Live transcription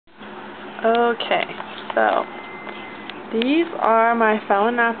Okay, so these are my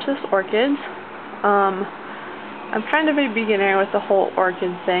Phalaenopsis orchids. I'm kind of a beginner with the whole orchid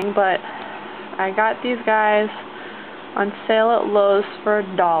thing, but I got these guys on sale at Lowe's for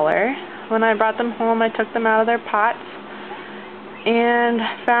 $1. When I brought them home, I took them out of their pots and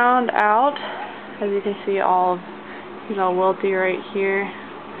found out, as you can see, all wilty right here,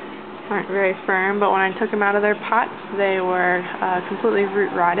 aren't very firm, but when I took them out of their pots, they were completely root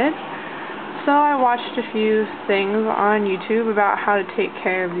rotted. So I watched a few things on YouTube about how to take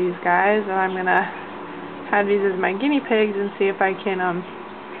care of these guys, and I'm gonna have these as my guinea pigs and see if I can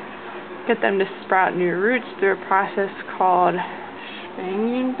get them to sprout new roots through a process called Sphag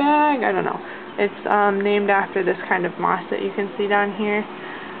and Bag. I don't know. It's named after this kind of moss that you can see down here.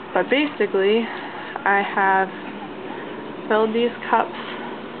 But basically, I have filled these cups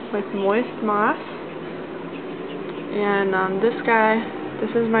with moist moss, and this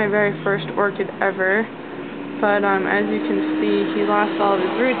is my very first orchid ever, but as you can see, he lost all of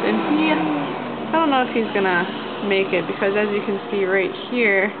his roots, and I don't know if he's gonna make it, because as you can see right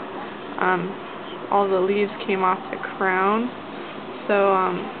here, all the leaves came off the crown, so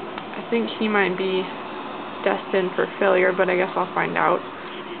I think he might be destined for failure, but I guess I'll find out.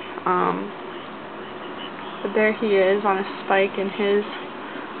 But there he is on a spike in his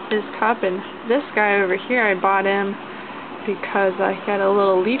cup, and this guy over here, I bought him because he had a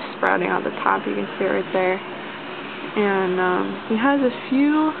little leaf sprouting out the top. You can see it right there, and he has a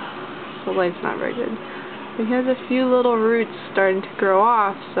few, the light's not very good, but he has a few little roots starting to grow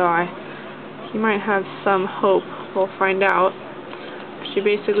off, so he might have some hope. We'll find out. But you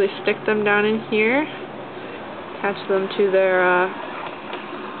basically stick them down in here, attach them to their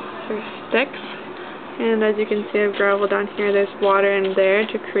sticks, and as you can see, I've gravel down here. There's water in there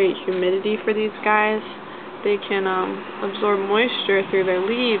to create humidity for these guys. They can absorb moisture through their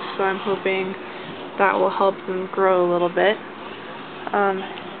leaves, so I'm hoping that will help them grow a little bit.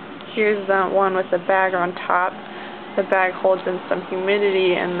 Here's the one with the bag on top. The bag holds in some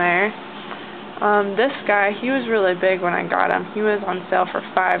humidity in there. This guy, he was really big when I got him. He was on sale for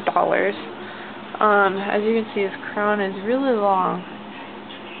 $5. As you can see, his crown is really long.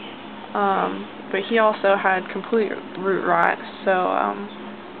 But he also had complete root rot, so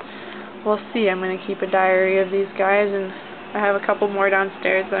we'll see. I'm going to keep a diary of these guys, and I have a couple more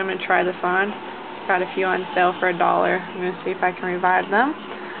downstairs that I'm going to try this on. Got a few on sale for $1. I'm going to see if I can revive them.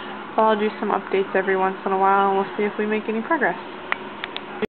 So I'll do some updates every once in a while, and we'll see if we make any progress.